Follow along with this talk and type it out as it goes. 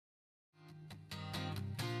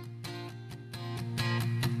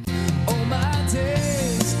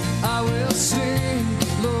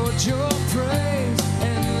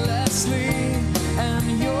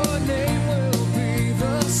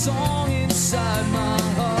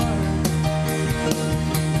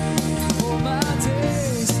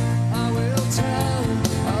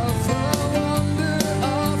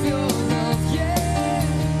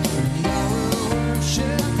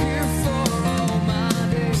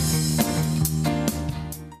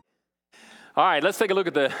All right, let's take a look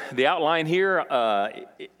at the outline here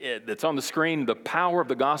that's on the screen. The Power of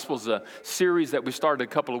the Gospel is a series that we started a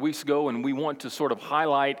couple of weeks ago, and we want to sort of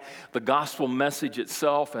highlight the gospel message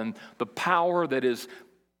itself and the power that is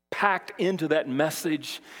packed into that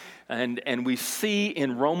message. And we see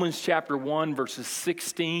in Romans chapter 1, verses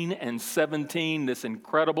 16 and 17, this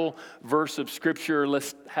incredible verse of Scripture.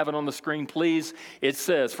 Let's have it on the screen, please. It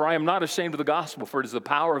says, "For I am not ashamed of the gospel, for it is the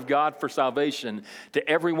power of God for salvation to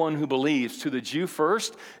everyone who believes, to the Jew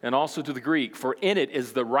first, and also to the Greek. For in it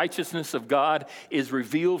is the righteousness of God is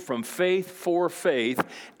revealed from faith for faith,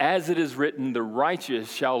 as it is written, the righteous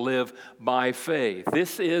shall live by faith."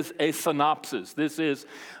 This is a synopsis. This is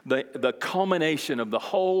the culmination of the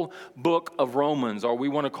whole book of Romans, or we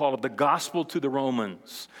want to call it the gospel to the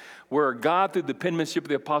Romans, where God, through the penmanship of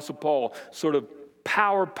the Apostle Paul, sort of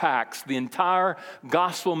power packs the entire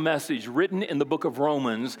gospel message written in the book of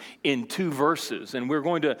Romans in 2 verses. And we're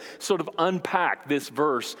going to sort of unpack this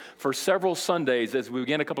verse for several Sundays as we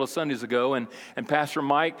began a couple of Sundays ago, and Pastor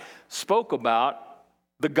Mike spoke about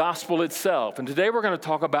the gospel itself. And today we're going to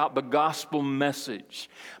talk about the gospel message.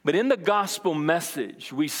 But in the gospel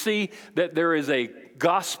message, we see that there is a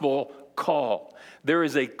gospel call. There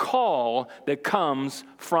is a call that comes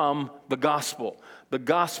from the gospel. The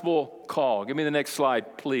gospel call. Give me the next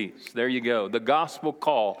slide, please. There you go. The gospel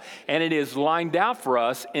call. And it is lined out for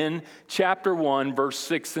us in chapter 1, verse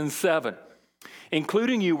 6 and 7.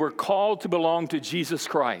 "Including you were called to belong to Jesus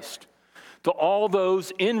Christ. To all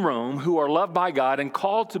those in Rome who are loved by God and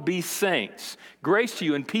called to be saints, grace to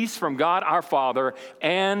you and peace from God our Father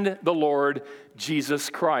and the Lord Jesus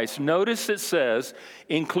Christ." Notice it says,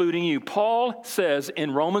 including you. Paul says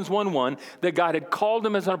in Romans 1:1 that God had called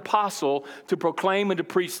him as an apostle to proclaim and to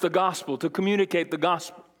preach the gospel, to communicate the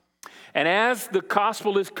gospel. And as the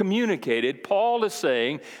gospel is communicated, Paul is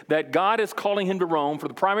saying that God is calling him to Rome for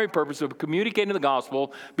the primary purpose of communicating the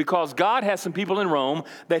gospel, because God has some people in Rome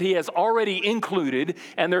that he has already included,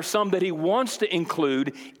 and there's some that he wants to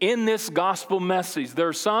include in this gospel message. There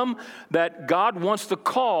are some that God wants to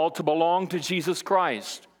call to belong to Jesus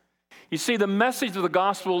Christ. You see, the message of the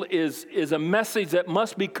gospel is a message that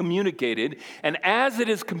must be communicated. And as it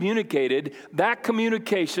is communicated, that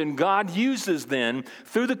communication God uses then,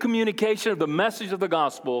 through the communication of the message of the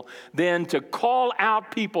gospel, then to call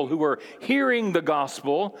out people who are hearing the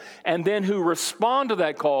gospel and then who respond to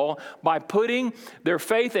that call by putting their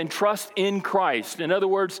faith and trust in Christ. In other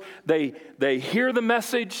words, they hear the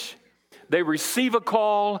message, they receive a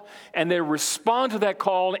call, and they respond to that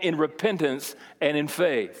call in repentance and in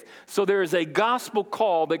faith. So there is a gospel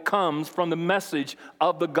call that comes from the message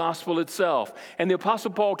of the gospel itself. And the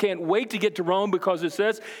Apostle Paul can't wait to get to Rome, because it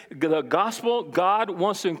says the gospel, God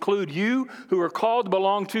wants to include you who are called to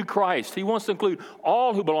belong to Christ. He wants to include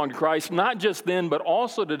all who belong to Christ, not just then, but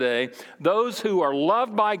also today, those who are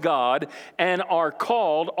loved by God and are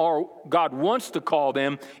called, or God wants to call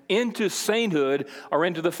them, into sainthood or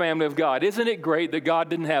into the family of God. Isn't it great that God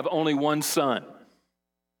didn't have only one son?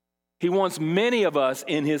 He wants many of us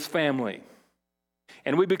in his family.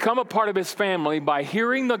 And we become a part of his family by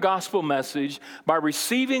hearing the gospel message, by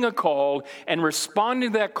receiving a call and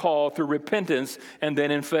responding to that call through repentance and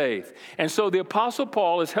then in faith. And so the Apostle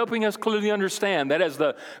Paul is helping us clearly understand that as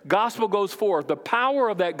the gospel goes forth, the power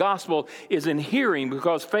of that gospel is in hearing,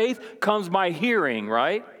 because faith comes by hearing,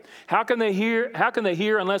 right? How can they hear? How can they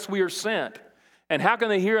hear unless we are sent? And how can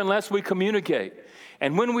they hear unless we communicate?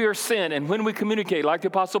 And when we are sent and when we communicate, like the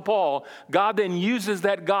Apostle Paul, God then uses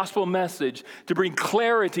that gospel message to bring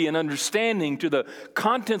clarity and understanding to the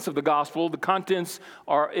contents of the gospel. The contents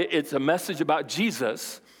it's a message about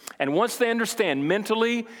Jesus. And once they understand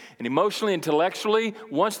mentally and emotionally, intellectually,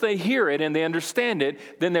 once they hear it and they understand it,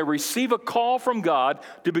 then they receive a call from God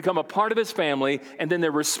to become a part of his family, and then they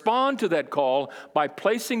respond to that call by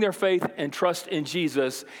placing their faith and trust in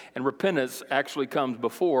Jesus. And repentance actually comes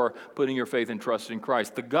before putting your faith and trust in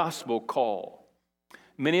Christ. The gospel call.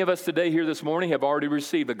 Many of us today here this morning have already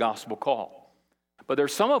received the gospel call. But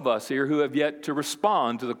there's some of us here who have yet to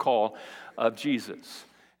respond to the call of Jesus.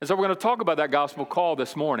 And so we're going to talk about that gospel call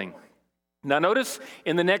this morning. Now notice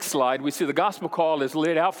in the next slide, we see the gospel call is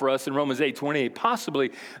laid out for us in Romans 8:28, possibly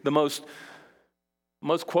the most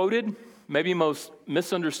quoted, maybe most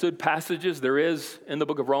misunderstood passages there is in the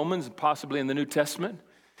book of Romans, possibly in the New Testament.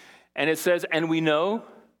 And it says, "And we know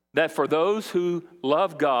that for those who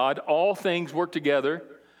love God, all things work together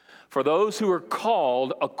for those who are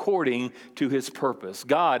called according to his purpose."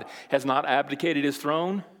 God has not abdicated his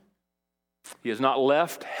throne. He has not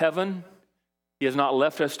left heaven. He has not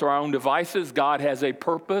left us to our own devices. God has a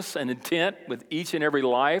purpose and intent with each and every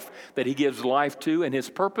life that he gives life to. And his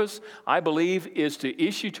purpose, I believe, is to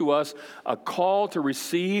issue to us a call to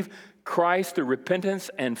receive Christ through repentance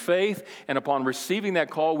and faith. And upon receiving that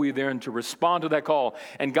call, we then to respond to that call.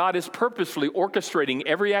 And God is purposefully orchestrating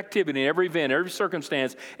every activity, every event, every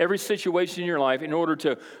circumstance, every situation in your life in order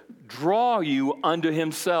to draw you unto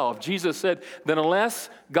himself. Jesus said that unless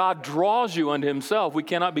God draws you unto himself, we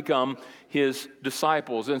cannot become his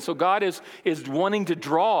disciples. And so God is wanting to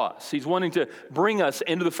draw us. He's wanting to bring us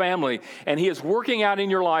into the family. And he is working out in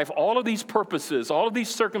your life all of these purposes, all of these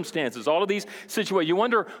circumstances, all of these situations. You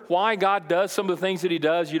wonder why God does some of the things that he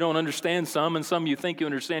does. You don't understand some, and some you think you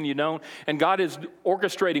understand, you don't. And God is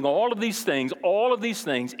orchestrating all of these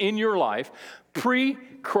things in your life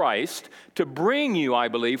pre-Christ to bring you, I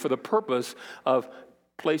believe, for the purpose of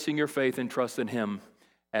placing your faith and trust in him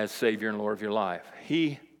as Savior and Lord of your life.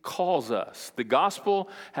 He calls us. The gospel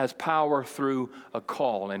has power through a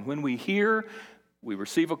call. And when we hear, we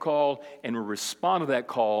receive a call, and we respond to that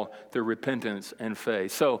call through repentance and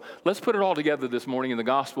faith. So let's put it all together this morning in the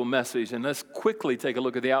gospel message, and let's quickly take a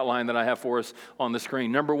look at the outline that I have for us on the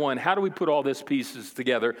screen. Number one, how do we put all these pieces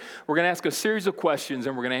together? We're going to ask a series of questions,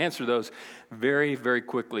 and we're going to answer those very, very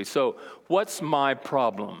quickly. So what's my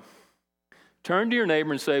problem? Turn to your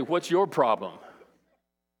neighbor and say, what's your problem?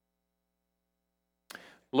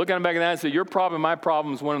 Look at him back at that and say, your problem, my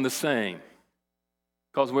problem is one and the same.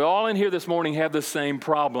 Because we all in here this morning have the same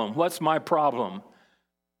problem. What's my problem?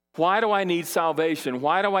 Why do I need salvation?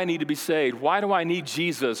 Why do I need to be saved? Why do I need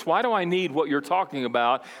Jesus? Why do I need what you're talking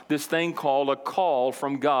about, this thing called a call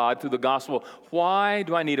from God through the gospel? Why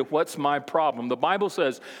do I need it? What's my problem? The Bible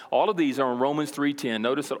says all of these are in Romans 3:10.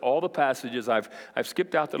 Notice that all the passages, I've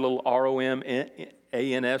skipped out the little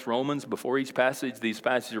R-O-M-A-N-S, Romans, before each passage. These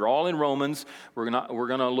passages are all in Romans. We're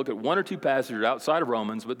going to look at one or two passages outside of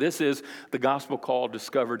Romans, but this is the gospel call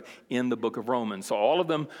discovered in the book of Romans. So all of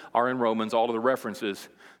them are in Romans, all of the references,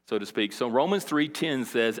 so to speak. So Romans 3:10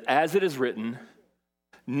 says, as it is written,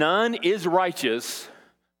 none is righteous,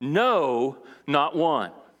 no, not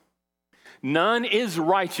one. None is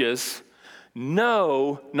righteous,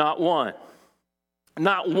 no, not one.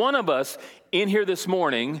 Not one of us in here this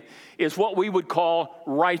morning is what we would call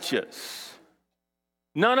righteous.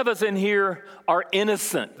 None of us in here are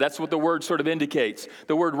innocent. That's what the word sort of indicates.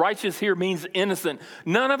 The word righteous here means innocent.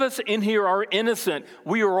 None of us in here are innocent.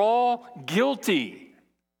 We are all guilty.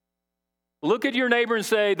 Look at your neighbor and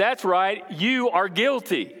say, that's right, you are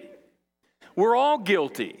guilty. We're all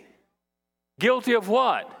guilty. Guilty of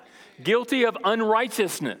what? Guilty of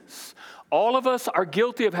unrighteousness. All of us are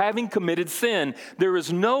guilty of having committed sin. There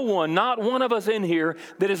is no one, not one of us in here,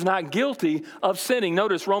 that is not guilty of sinning.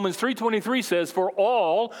 Notice Romans 3:23 says, for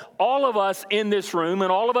all of us in this room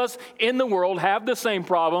and all of us in the world have the same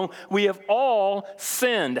problem. We have all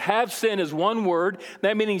sinned. Have sin is one word.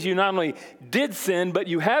 That means you not only did sin, but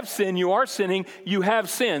you have sin, you are sinning, you have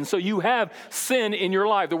sin. So you have sin in your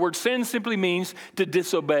life. The word sin simply means to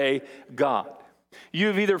disobey God. You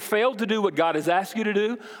have either failed to do what God has asked you to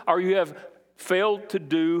do, or you have failed to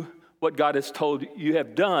do what God has told you. You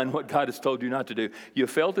have done what God has told you not to do. You have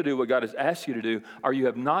failed to do what God has asked you to do, or you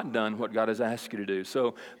have not done what God has asked you to do.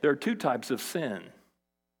 So there are two types of sin.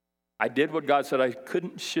 I did what God said I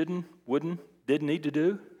couldn't, shouldn't, wouldn't, didn't need to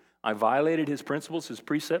do. I violated his principles, his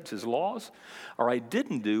precepts, his laws, or I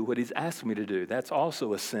didn't do what he's asked me to do. That's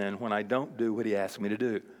also a sin when I don't do what he asked me to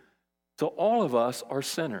do. So all of us are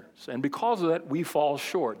sinners, and because of that, we fall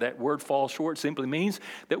short. That word fall short simply means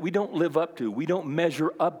that we don't live up to, we don't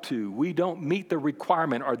measure up to, we don't meet the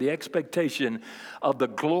requirement or the expectation of the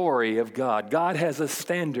glory of God. God has a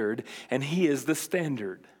standard, and he is the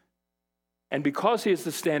standard. And because he is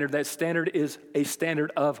the standard, that standard is a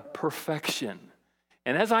standard of perfection.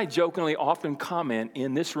 And as I jokingly often comment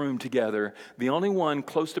in this room together, the only one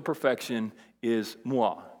close to perfection is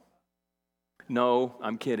moi. No,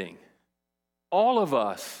 I'm kidding. All of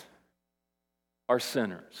us are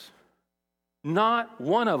sinners. Not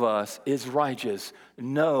one of us is righteous.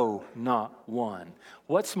 No, not one.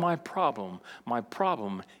 What's my problem? My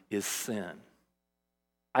problem is sin.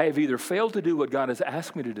 I have either failed to do what God has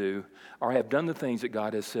asked me to do, or I have done the things that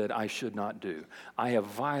God has said I should not do. I have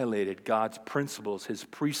violated God's principles, his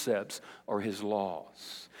precepts, or his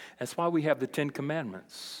laws. That's why we have the 10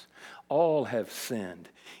 Commandments. All have sinned.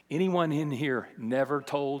 Anyone in here never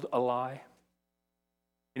told a lie?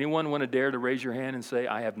 Anyone want to dare to raise your hand and say,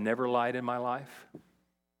 I have never lied in my life?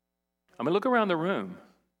 I mean, look around the room.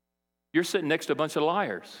 You're sitting next to a bunch of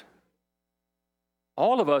liars.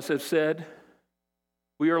 All of us have said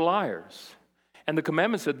we are liars. And the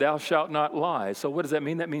commandment said, thou shalt not lie. So what does that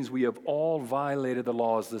mean? That means we have all violated the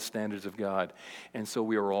laws, the standards of God. And so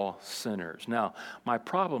we are all sinners. Now, my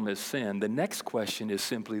problem is sin. The next question is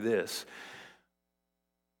simply this.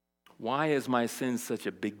 Why is my sin such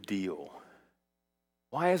a big deal?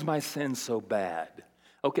 Why is my sin so bad?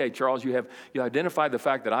 Okay, Charles, you identified the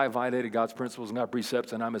fact that I violated God's principles and God's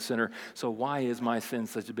precepts and I'm a sinner. So why is my sin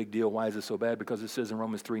such a big deal? Why is it so bad? Because it says in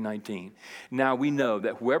Romans 3:19, now we know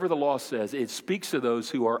that whoever the law says, it speaks to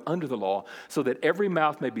those who are under the law, so that every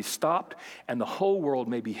mouth may be stopped and the whole world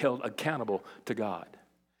may be held accountable to God.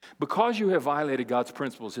 Because you have violated God's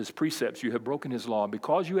principles, his precepts, you have broken his law,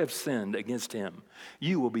 because you have sinned against him,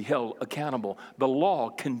 you will be held accountable. The law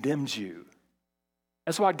condemns you.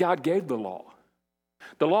 That's why God gave the law.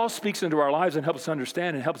 The law speaks into our lives and helps us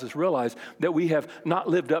understand and helps us realize that we have not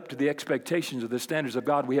lived up to the expectations of the standards of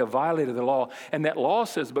God. We have violated the law. And that law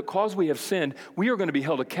says because we have sinned, we are going to be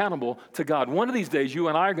held accountable to God. One of these days, you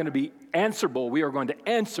and I are going to be answerable. We are going to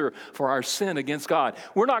answer for our sin against God.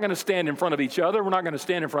 We're not going to stand in front of each other. We're not going to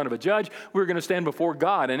stand in front of a judge. We're going to stand before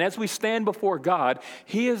God. And as we stand before God,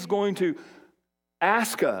 he is going to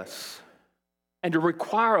ask us and to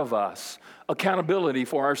require of us accountability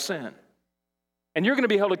for our sin. And you're going to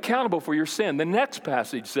be held accountable for your sin. The next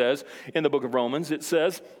passage says, in the book of Romans, it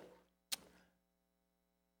says,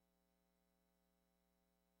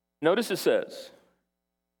 notice it says,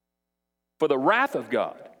 for the wrath of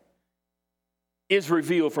God is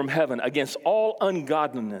revealed from heaven against all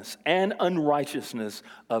ungodliness and unrighteousness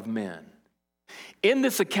of men. In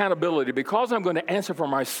this accountability, because I'm going to answer for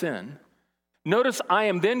my sin, notice I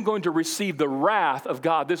am then going to receive the wrath of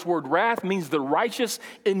God. This word wrath means the righteous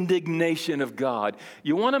indignation of God.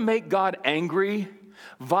 You want to make God angry?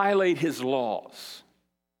 Violate his laws.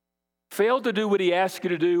 Fail to do what he asked you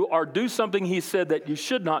to do or do something he said that you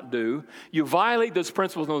should not do. You violate those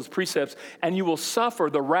principles and those precepts and you will suffer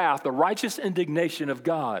the wrath, the righteous indignation of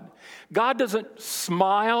God. God doesn't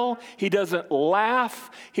smile. He doesn't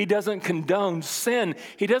laugh. He doesn't condone sin.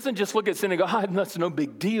 He doesn't just look at sin and go, that's no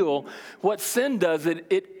big deal. What sin does,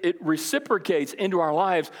 it reciprocates into our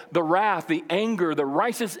lives the wrath, the anger, the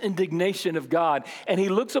righteous indignation of God. And he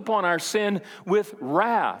looks upon our sin with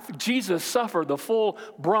wrath. Jesus suffered the full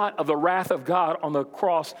brunt of the wrath of God on the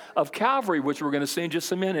cross of Calvary, which we're going to see in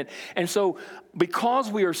just a minute. And so because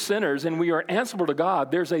we are sinners and we are answerable to God,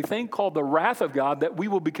 there's a thing called the wrath of God that we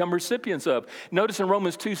will become recipients of. Notice in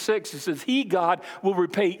Romans 2:6, it says, he, God, will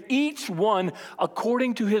repay each one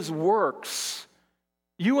according to his works.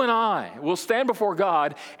 You and I will stand before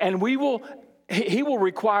God and he will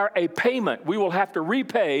require a payment. We will have to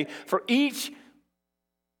repay for each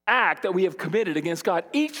act that we have committed against God.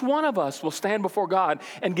 Each one of us will stand before God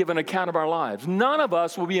and give an account of our lives. None of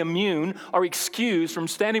us will be immune or excused from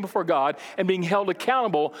standing before God and being held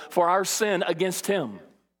accountable for our sin against him.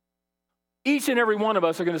 Each and every one of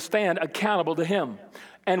us are going to stand accountable to him.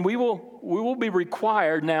 And we will be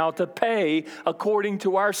required now to pay according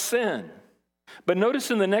to our sin. But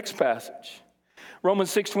notice in the next passage,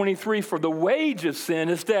 Romans 6:23, for the wage of sin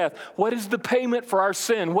is death. What is the payment for our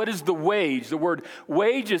sin? What is the wage? The word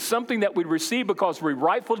wage is something that we receive because we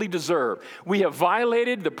rightfully deserve. We have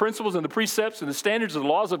violated the principles and the precepts and the standards of the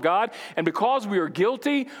laws of God, and because we are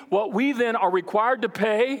guilty, what we then are required to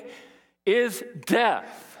pay is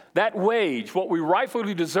death. That wage, what we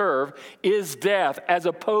rightfully deserve, is death as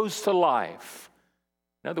opposed to life.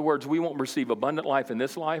 In other words, we won't receive abundant life in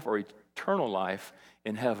this life or eternal life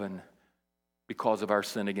in heaven because of our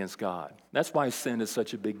sin against God. That's why sin is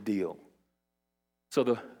such a big deal. So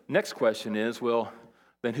the next question is, well,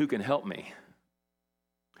 then who can help me?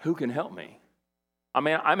 Who can help me? I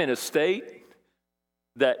mean, I'm in a state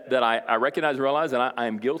that I recognize and realize that I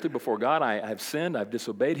am guilty before God. I have sinned. I've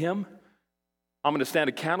disobeyed him. I'm going to stand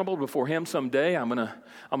accountable before him someday. I'm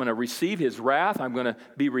going to receive his wrath. I'm going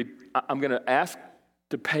to ask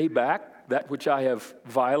to pay back that which I have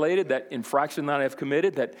violated, that infraction that I have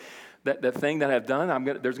committed, that thing that I've done.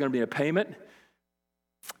 There's going to be a payment.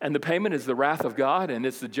 And the payment is the wrath of God, and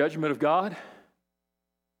it's the judgment of God.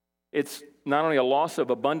 It's not only a loss of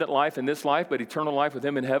abundant life in this life, but eternal life with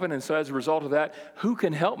him in heaven. And so as a result of that, who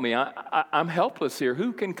can help me? I'm helpless here.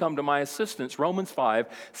 Who can come to my assistance? Romans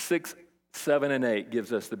 5:6, 7, and 8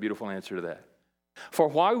 gives us the beautiful answer to that. For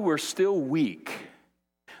while we're still weak,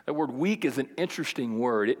 that word weak is an interesting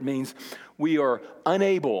word. It means we are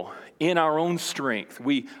unable in our own strength.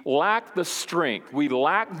 We lack the strength. We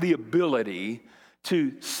lack the ability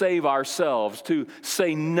to save ourselves, to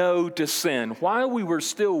say no to sin. While we were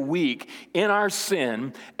still weak in our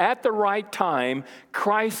sin, at the right time,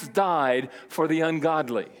 Christ died for the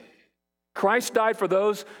ungodly. Christ died for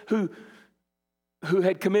those who who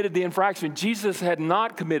had committed the infraction. Jesus had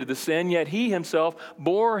not committed the sin, yet he himself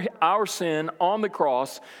bore our sin on the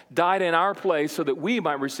cross, died in our place so that we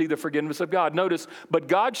might receive the forgiveness of God. Notice, but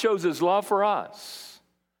God shows his love for us.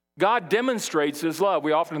 God demonstrates his love.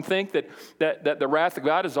 We often think that the wrath of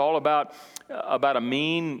God is all about a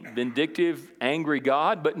mean, vindictive, angry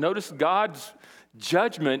God, but notice God's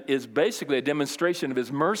judgment is basically a demonstration of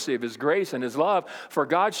his mercy, of his grace, and his love. For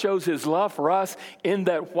God shows his love for us in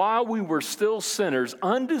that while we were still sinners,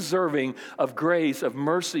 undeserving of grace, of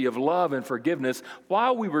mercy, of love, and forgiveness,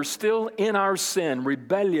 while we were still in our sin,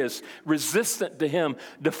 rebellious, resistant to him,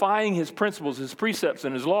 defying his principles, his precepts,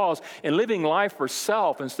 and his laws, and living life for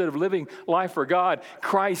self instead of living life for God,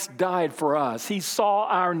 Christ died for us. He saw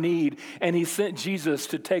our need, and he sent Jesus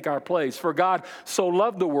to take our place. For God so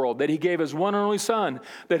loved the world that he gave his one and only Son,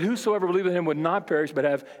 that whosoever believeth in him would not perish but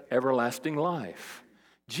have everlasting life.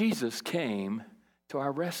 Jesus came to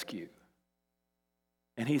our rescue.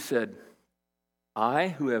 And he said,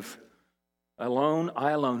 I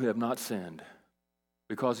alone who have not sinned,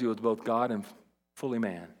 because he was both God and fully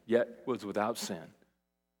man, yet was without sin.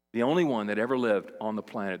 The only one that ever lived on the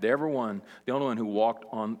planet, the only one who walked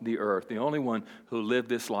on the earth, the only one who lived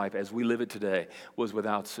this life as we live it today was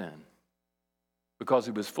without sin. Because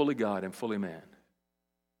he was fully God and fully man.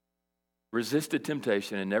 Resisted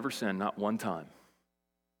temptation and never sinned, not one time.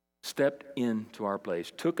 Stepped into our place,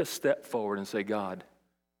 took a step forward and said, God,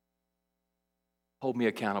 hold me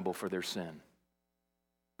accountable for their sin.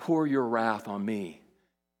 Pour your wrath on me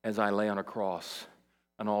as I lay on a cross,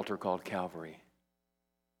 an altar called Calvary.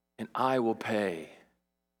 And I will pay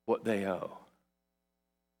what they owe.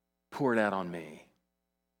 Pour it out on me,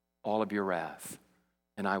 all of your wrath,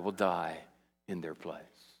 and I will die in their place.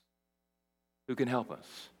 Who can help us?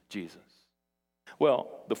 Jesus. Well,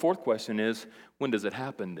 the fourth question is, when does it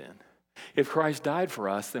happen then? If Christ died for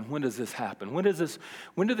us, then when does this happen? When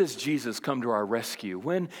did this Jesus come to our rescue?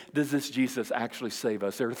 When does this Jesus actually save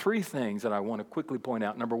us? There are three things that I want to quickly point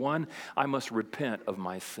out. Number one, I must repent of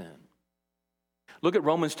my sin. Look at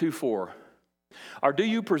Romans 2:4. Or do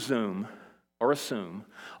you presume or assume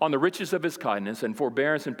on the riches of his kindness and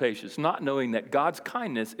forbearance and patience, not knowing that God's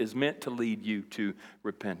kindness is meant to lead you to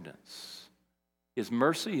repentance? His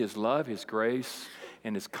mercy, his love, his grace,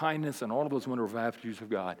 and his kindness, and all of those wonderful attributes of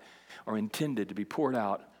God are intended to be poured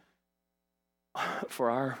out for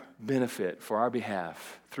our benefit, for our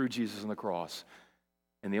behalf, through Jesus on the cross.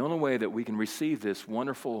 And the only way that we can receive this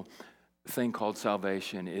wonderful thing called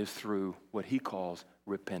salvation is through what he calls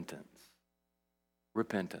repentance.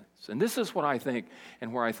 Repentance. And this is what I think,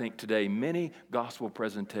 and where I think today many gospel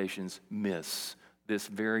presentations miss this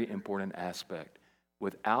very important aspect.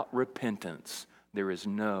 Without repentance, there is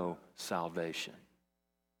no salvation.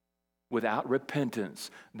 Without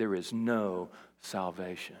repentance, there is no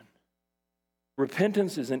salvation.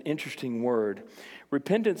 Repentance is an interesting word.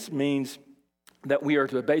 Repentance means that we are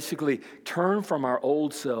to basically turn from our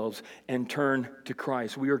old selves and turn to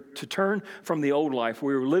Christ. We are to turn from the old life.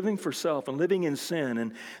 We are living for self and living in sin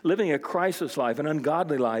and living a Christless life, an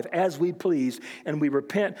ungodly life, as we please, and we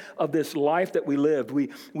repent of this life that we lived.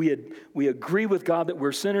 We agree with God that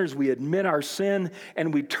we're sinners. We admit our sin,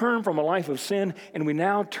 and we turn from a life of sin, and we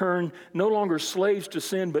now turn no longer slaves to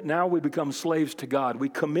sin, but now we become slaves to God. We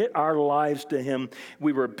commit our lives to him.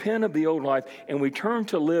 We repent of the old life, and we turn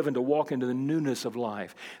to live and to walk into the newness of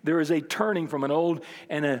life. There is a turning from an old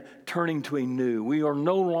and a turning to a new. We are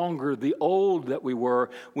no longer the old that we were.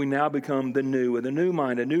 We now become the new, with a new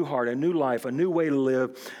mind, a new heart, a new life, a new way to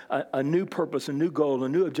live, a new purpose, a new goal, a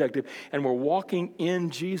new objective, and we're walking in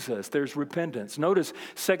Jesus. There's repentance. Notice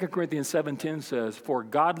 2 Corinthians 7:10 says, for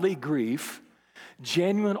godly grief,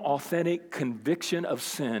 genuine, authentic conviction of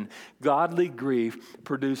sin, godly grief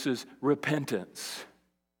produces repentance.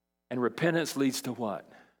 And repentance leads to what?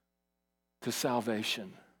 To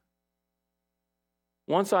salvation.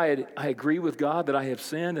 Once I agree with God that I have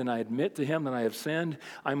sinned and I admit to him that I have sinned,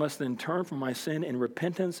 I must then turn from my sin in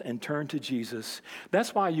repentance and turn to Jesus.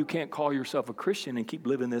 That's why you can't call yourself a Christian and keep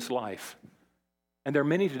living this life. And there are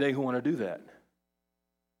many today who want to do that.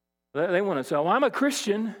 They want to say, well, I'm a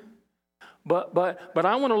Christian, but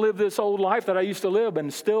I want to live this old life that I used to live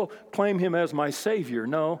and still claim him as my Savior.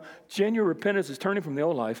 No, genuine repentance is turning from the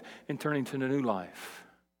old life and turning to the new life.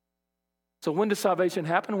 So when does salvation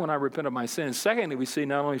happen? When I repent of my sin. Secondly, we see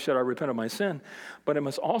not only should I repent of my sin, but it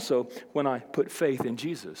must also when I put faith in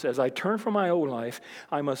Jesus. As I turn from my old life,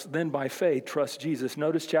 I must then by faith trust Jesus.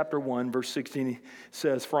 Notice chapter 1, verse 16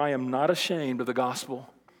 says, for I am not ashamed of the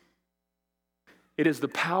gospel. It is the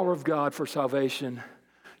power of God for salvation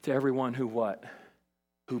to everyone who what?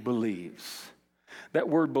 Who believes. That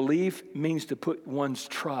word belief means to put one's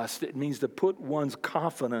trust. It means to put one's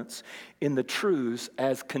confidence in the truths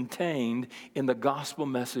as contained in the gospel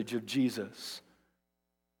message of Jesus.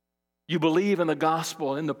 You believe in the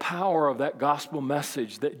gospel, in the power of that gospel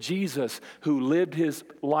message, that Jesus, who lived his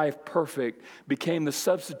life perfect, became the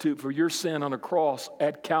substitute for your sin on a cross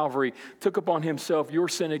at Calvary, took upon himself your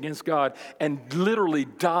sin against God, and literally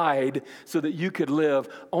died so that you could live,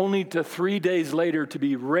 only to 3 days later to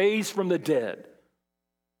be raised from the dead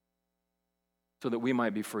so that we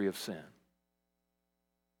might be free of sin.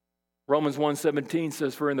 Romans 1:17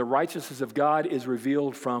 says, for in the righteousness of God is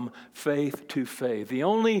revealed from faith to faith. The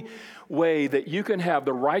only way that you can have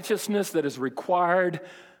the righteousness that is required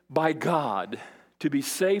by God to be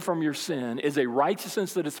saved from your sin is a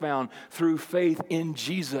righteousness that is found through faith in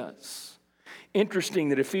Jesus. Interesting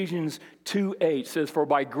that Ephesians 2:8 says, for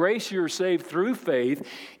by grace you are saved through faith,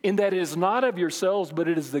 in that it is not of yourselves, but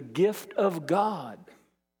it is the gift of God.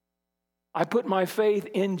 I put my faith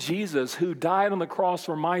in Jesus, who died on the cross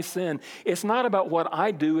for my sin. It's not about what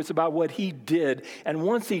I do, it's about what he did. And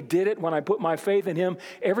once he did it, when I put my faith in him,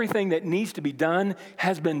 everything that needs to be done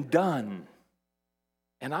has been done.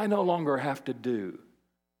 And I no longer have to do,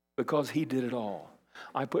 because he did it all.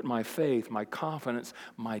 I put my faith, my confidence,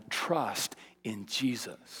 my trust in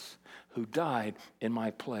Jesus, who died in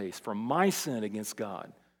my place for my sin against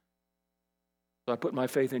God. So I put my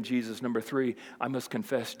faith in Jesus. Number 3, I must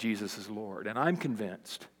confess Jesus as Lord. And I'm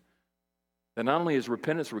convinced that not only is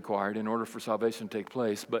repentance required in order for salvation to take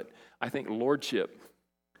place, but I think lordship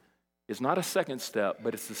is not a second step,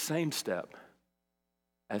 but it's the same step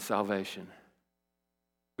as salvation.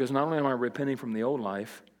 Because not only am I repenting from the old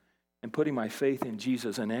life and putting my faith in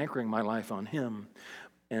Jesus and anchoring my life on him,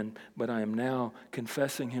 but I am now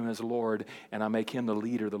confessing him as Lord, and I make him the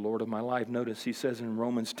leader, the Lord of my life. Notice he says in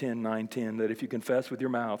Romans 10:9-10 that if you confess with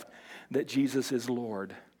your mouth that Jesus is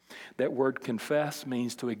Lord, that word confess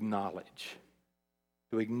means to acknowledge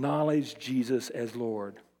Jesus as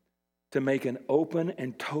Lord, to make an open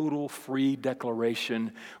and total free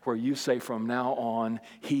declaration where you say from now on,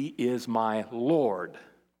 he is my Lord.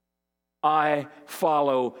 I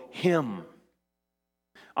follow him.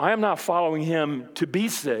 I am not following him to be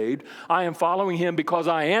saved. I am following him because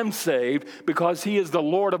I am saved, because he is the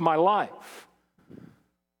Lord of my life.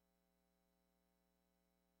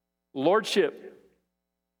 Lordship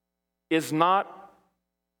is not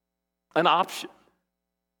an option.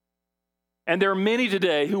 And there are many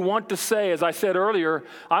today who want to say, as I said earlier,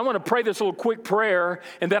 I want to pray this little quick prayer,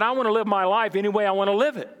 and then I want to live my life any way I want to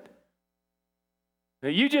live it. Now,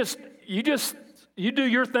 you do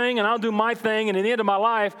your thing and I'll do my thing, and at the end of my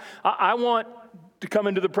life, I want to come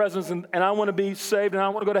into the presence and I want to be saved and I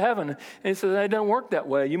want to go to heaven. And he says, it doesn't work that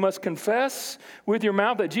way. You must confess with your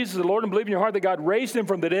mouth that Jesus is the Lord and believe in your heart that God raised him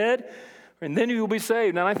from the dead, and then you will be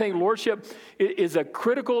saved. And I think lordship is a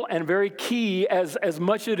critical and very key as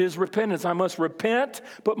much as it is repentance. I must repent,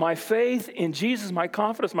 put my faith in Jesus, my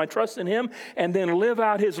confidence, my trust in him, and then live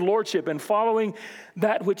out his lordship and following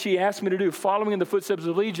that which he asked me to do, following in the footsteps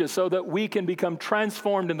of Jesus, so that we can become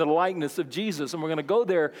transformed into the likeness of Jesus. And we're going to go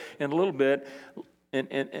there in a little bit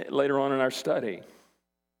and later on in our study.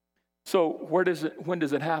 So when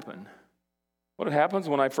does it happen? Well, it happens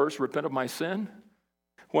when I first repent of my sin,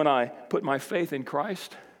 when I put my faith in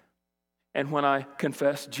Christ, and when I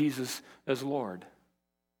confess Jesus as Lord.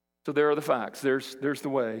 So there are the facts. There's the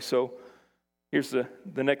way. So here's the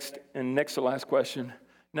next to last question.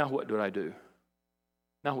 Now what do I do?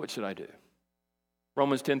 Now what should I do?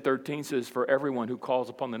 Romans 10:13 says, for everyone who calls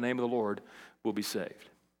upon the name of the Lord will be saved.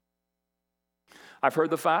 I've heard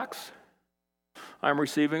the facts. I'm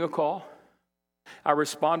receiving a call. I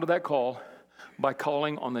respond to that call by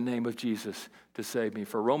calling on the name of Jesus to save me.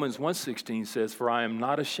 For Romans 1:16 says, for I am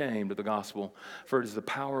not ashamed of the gospel, for it is the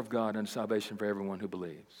power of God unto salvation for everyone who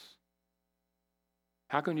believes.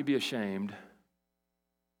 How can you be ashamed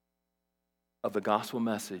of the gospel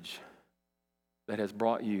message that has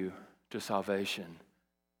brought you to salvation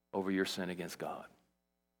over your sin against God?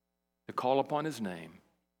 To call upon his name,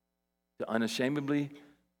 to unashamedly,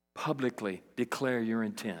 publicly declare your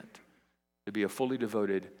intent to be a fully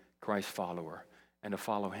devoted Christ follower and to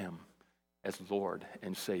follow him as Lord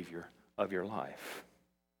and Savior of your life.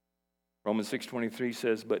 Romans 6:23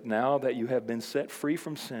 says, but now that you have been set free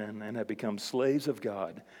from sin and have become slaves of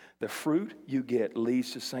God, the fruit you get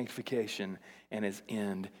leads to sanctification and its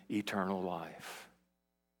end, eternal life.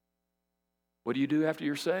 What do you do after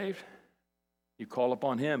you're saved? You call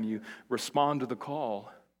upon him. You respond to the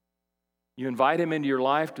call. You invite him into your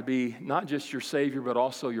life to be not just your Savior, but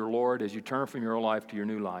also your Lord as you turn from your old life to your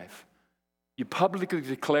new life. You publicly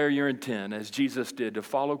declare your intent, as Jesus did, to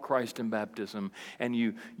follow Christ in baptism, and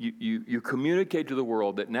you communicate to the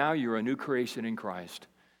world that now you're a new creation in Christ,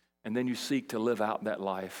 and then you seek to live out that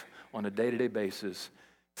life on a day-to-day basis,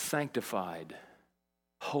 sanctified,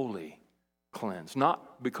 holy, cleansed.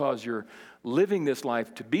 Not because you're living this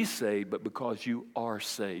life to be saved, but because you are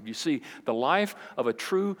saved. You see, the life of a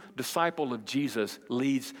true disciple of Jesus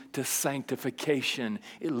leads to sanctification.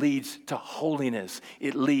 It leads to holiness.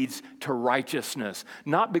 It leads to righteousness.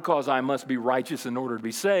 Not because I must be righteous in order to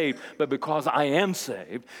be saved, but because I am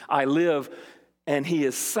saved. I live, and He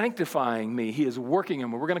is sanctifying me. He is working in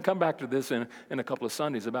me. We're going to come back to this in a couple of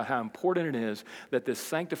Sundays about how important it is that this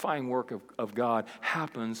sanctifying work of God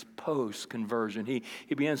happens post-conversion. He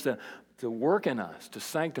begins to work in us, to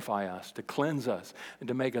sanctify us, to cleanse us, and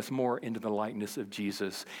to make us more into the likeness of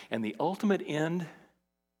Jesus. And the ultimate end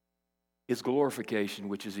is glorification,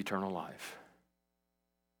 which is eternal life.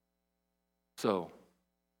 So,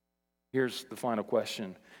 here's the final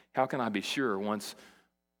question. How can I be sure once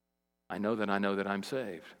I know that I'm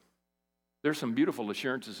saved? There's some beautiful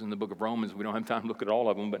assurances in the book of Romans. We don't have time to look at all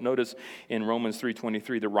of them, but notice in Romans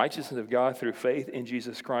 3:23, the righteousness of God through faith in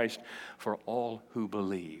Jesus Christ for all who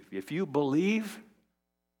believe. If you believe,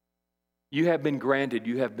 you have been granted,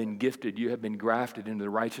 you have been gifted, you have been grafted into the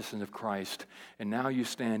righteousness of Christ, and now you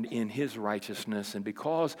stand in His righteousness, and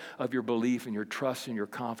because of your belief and your trust and your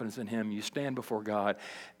confidence in Him, you stand before God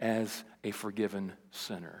as a forgiven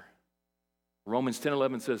sinner. Romans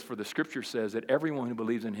 10:11 says, for the Scripture says that everyone who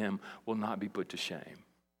believes in Him will not be put to shame.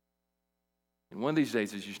 And one of these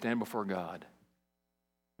days, as you stand before God,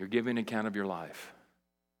 you're giving an account of your life.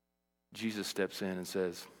 Jesus steps in and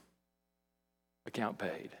says, account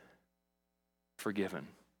paid, forgiven,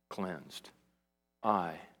 cleansed.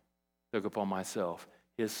 I took upon myself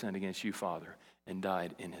His sin against you, Father, and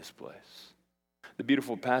died in His place. The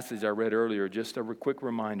beautiful passage I read earlier, just a quick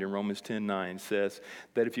reminder, in Romans 10:9 says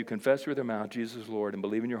that if you confess with your mouth Jesus is Lord and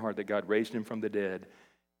believe in your heart that God raised Him from the dead,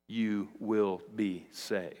 you will be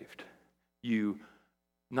saved. You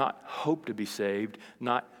not hope to be saved,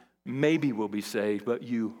 not maybe will be saved, but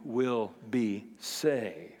you will be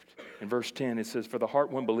saved. In verse 10 it says, for the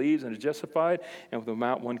heart one believes and is justified, and with the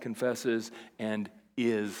mouth one confesses and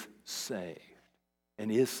is saved.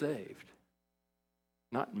 And is saved.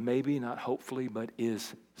 Not maybe, not hopefully, but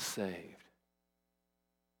is saved.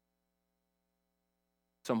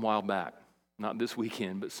 Some while back, not this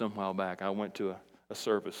weekend, but some while back, I went to a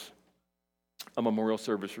service, a memorial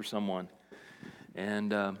service for someone.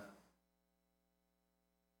 And the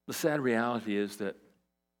sad reality is that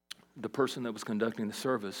the person that was conducting the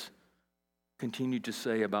service continued to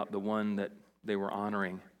say about the one that they were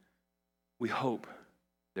honoring, we hope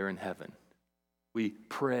they're in heaven. We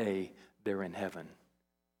pray they're in heaven.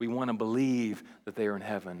 We want to believe that they are in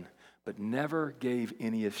heaven, but never gave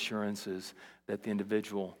any assurances that the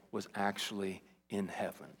individual was actually in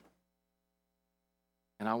heaven.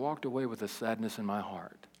 And I walked away with a sadness in my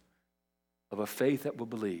heart of a faith that will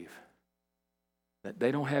believe that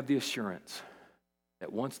they don't have the assurance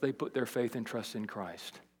that once they put their faith and trust in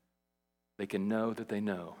Christ, they can know that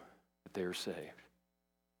they are saved.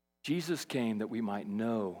 Jesus came that we might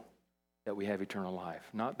know that we have eternal life,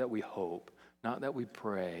 not that we hope, not that we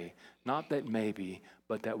pray, not that maybe,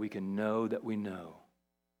 but that we can know that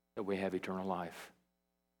we have eternal life.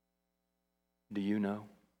 Do you know?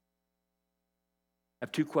 I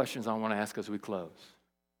have two questions I want to ask as we close.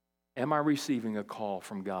 Am I receiving a call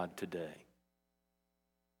from God today?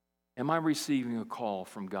 Am I receiving a call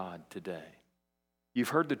from God today? You've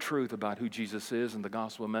heard the truth about who Jesus is and the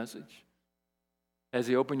gospel message. Has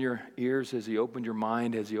He opened your ears? Has He opened your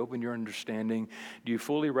mind? Has He opened your understanding? Do you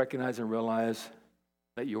fully recognize and realize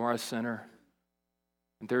that you are a sinner?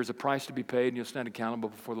 And there's a price to be paid and you'll stand accountable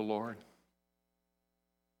before the Lord?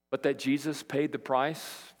 But that Jesus paid the price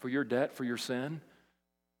for your debt, for your sin?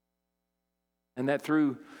 And that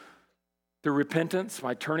through repentance,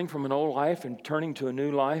 by turning from an old life and turning to a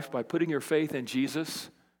new life, by putting your faith in Jesus,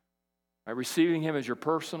 by receiving Him as your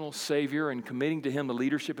personal Savior and committing to Him the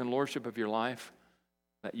leadership and lordship of your life,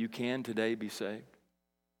 that you can today be saved?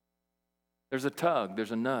 There's a tug,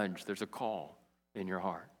 there's a nudge, there's a call in your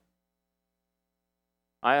heart.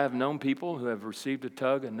 I have known people who have received a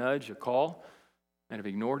tug, a nudge, a call, and have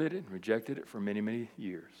ignored it and rejected it for many, many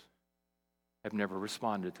years. Have never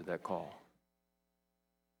responded to that call.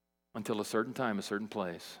 Until a certain time, a certain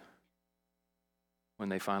place, when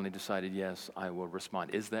they finally decided, yes, I will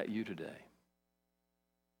respond. Is that you today?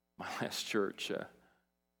 My last church,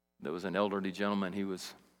 there was an elderly gentleman. He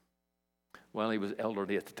was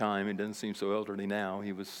elderly at the time. He doesn't seem so elderly now.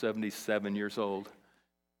 He was 77 years old.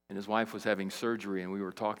 and his wife was having surgery, and we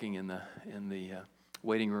were talking in the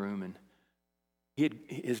waiting room, and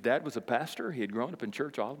his dad was a pastor. He had grown up in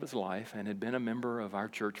church all of his life and had been a member of our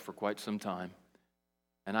church for quite some time.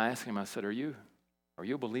 And I asked him, I said, are you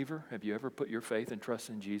a believer? Have you ever put your faith and trust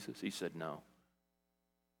in Jesus? He said, no.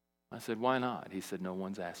 I said, why not? He said, no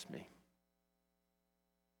one's asked me.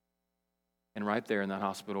 And right there in that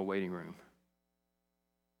hospital waiting room,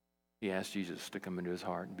 he asked Jesus to come into his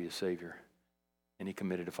heart and be a Savior. And he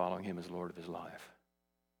committed to following him as Lord of his life.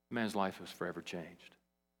 The man's life was forever changed.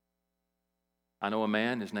 I know a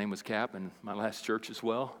man, his name was Cap, in my last church as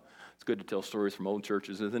well. It's good to tell stories from old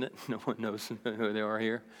churches, isn't it? No one knows who they are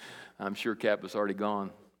here. I'm sure Cap was already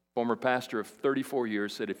gone. Former pastor of 34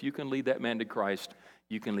 years said, if you can lead that man to Christ,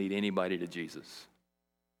 you can lead anybody to Jesus.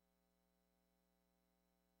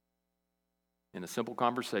 In a simple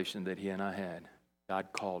conversation that he and I had, God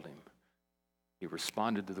called him. He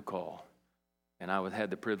responded to the call. And I had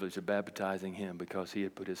the privilege of baptizing him because he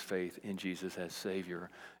had put his faith in Jesus as Savior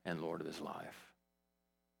and Lord of his life.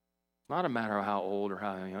 It's not a matter of how old or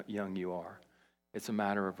how young you are. It's a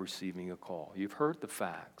matter of receiving a call. You've heard the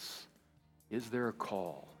facts. Is there a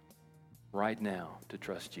call right now to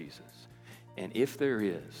trust Jesus? And if there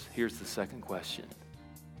is, here's the second question.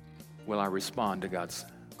 Will I respond to God's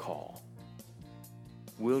call?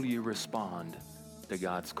 Will you respond to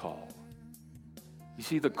God's call? You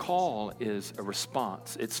see, the call is a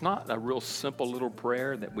response. It's not a real simple little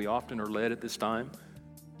prayer that we often are led at this time.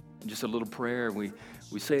 Just a little prayer. We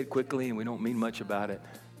say it quickly and we don't mean much about it.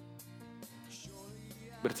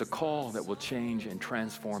 But it's a call that will change and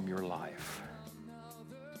transform your life.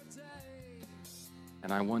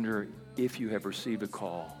 And I wonder if you have received a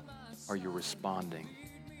call, are you responding?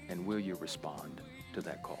 And will you respond to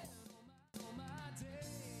that call?